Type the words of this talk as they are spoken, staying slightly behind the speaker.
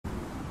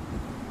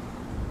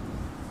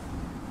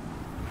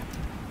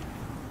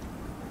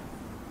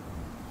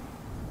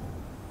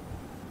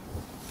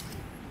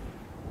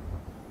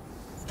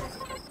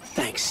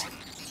thanks.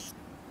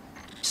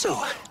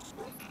 So,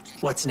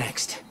 what's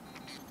next?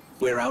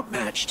 We're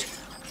outmatched.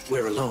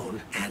 We're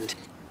alone, and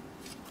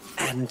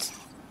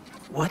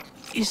what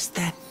is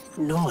that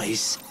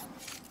noise?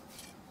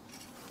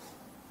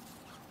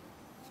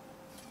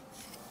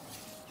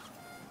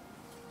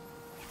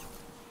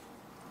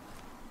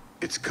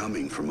 It's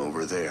coming from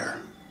over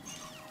there.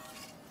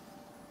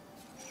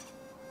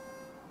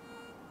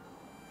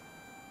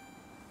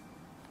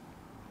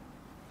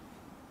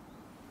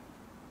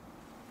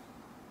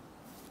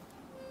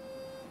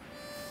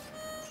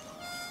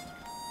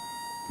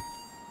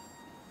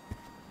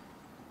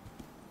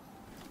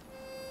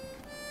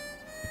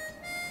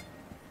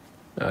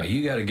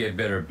 You gotta get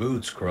better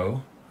boots,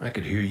 Crow. I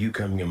could hear you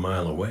coming a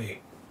mile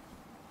away.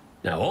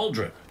 Now,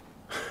 Aldrin,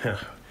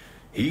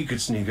 he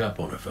could sneak up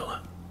on a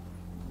fella.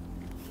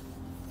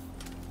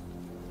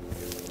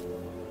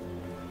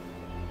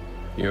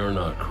 You're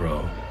not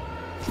Crow.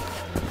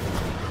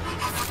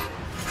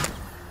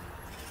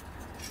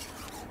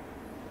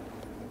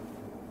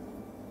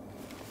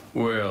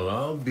 Well,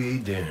 I'll be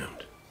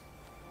damned.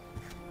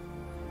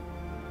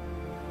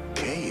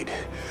 Cayde.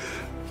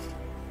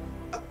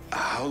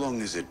 How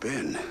long has it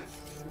been?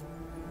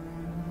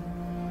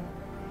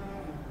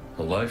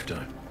 A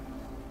lifetime.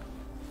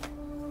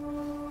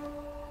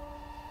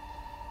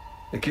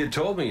 The kid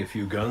told me a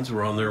few guns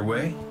were on their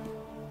way.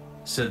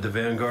 Said the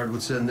Vanguard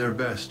would send their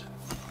best.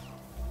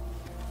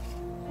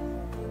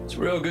 It's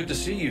real good to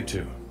see you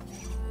two.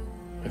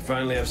 I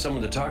finally have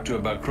someone to talk to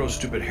about Crow's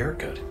stupid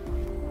haircut.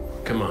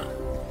 Come on.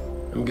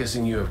 I'm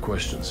guessing you have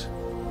questions.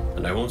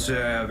 And I won't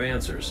say I have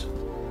answers.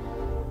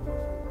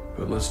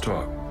 But let's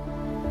talk.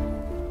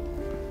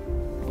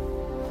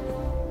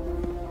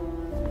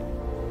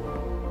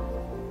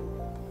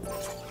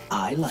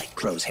 I like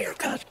Crow's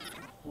haircut.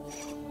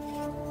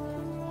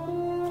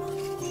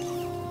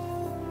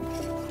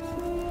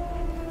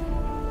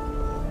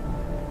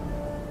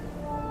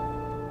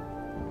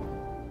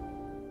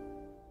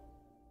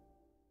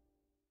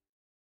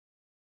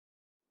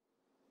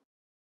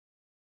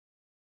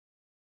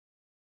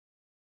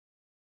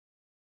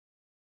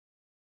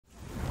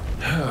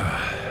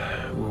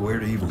 Where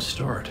to even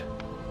start?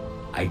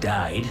 I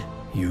died.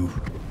 You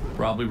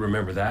probably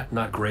remember that.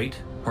 Not great.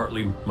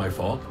 Partly my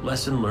fault.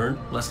 Lesson learned.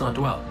 Let's not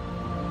dwell.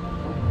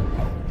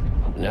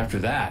 And after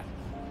that,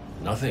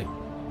 nothing.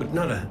 But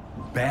not a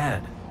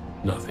bad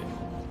nothing.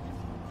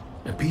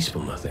 A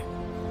peaceful nothing.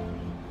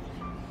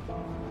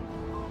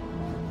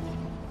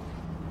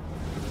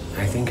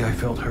 I think I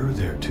felt her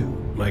there too.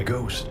 My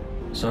ghost.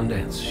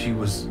 Sundance. She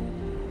was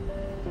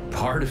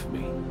part of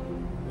me.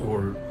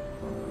 Or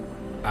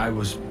I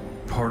was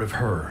part of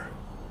her.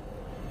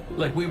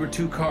 Like we were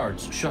two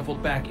cards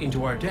shuffled back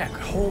into our deck,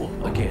 whole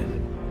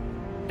again.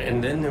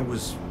 And then there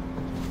was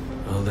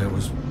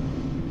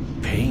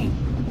pain.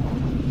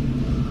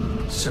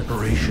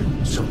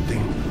 Separation,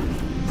 something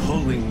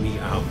pulling me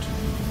out.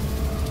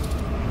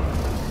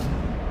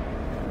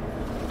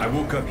 I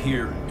woke up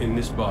here in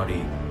this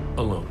body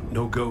alone.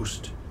 No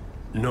ghost,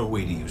 no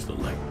way to use the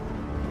light.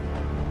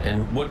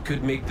 And what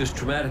could make this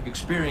traumatic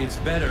experience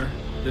better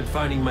than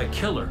finding my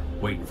killer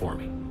waiting for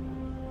me?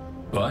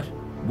 But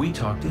we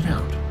talked it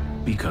out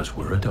because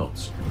we're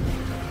adults.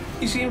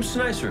 He seems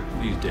nicer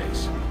these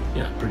days.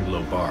 Yeah, pretty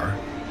low bar,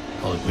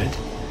 I'll admit.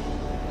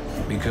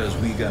 Because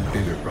we got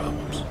bigger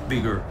problems.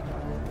 Bigger,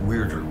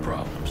 weirder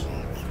problems.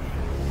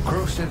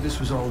 Crow said this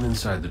was all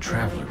inside the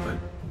Traveler, but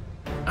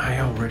I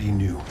already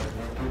knew.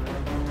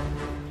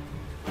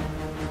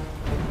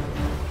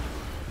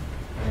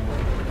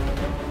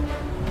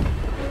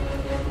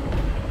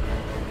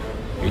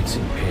 It's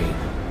in pain.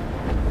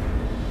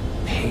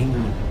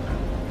 Pain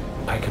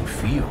I can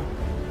feel.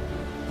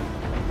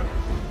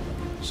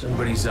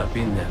 Somebody's up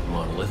in that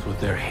monolith with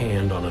their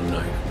hand on a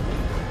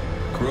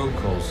knife. Crow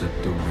calls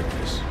it the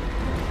witness.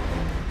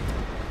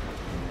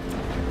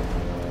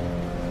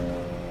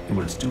 And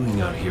what it's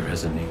doing out here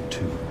has a name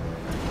too.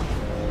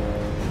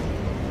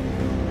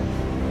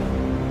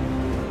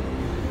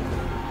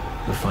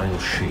 The final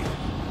shape.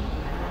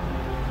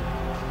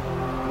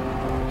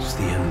 It's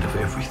the end of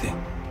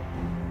everything.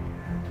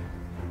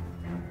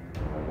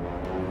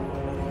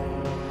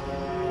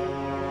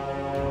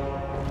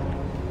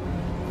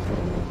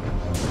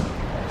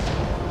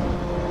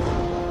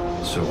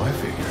 So I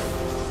figure,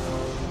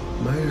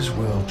 might as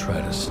well try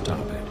to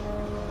stop it.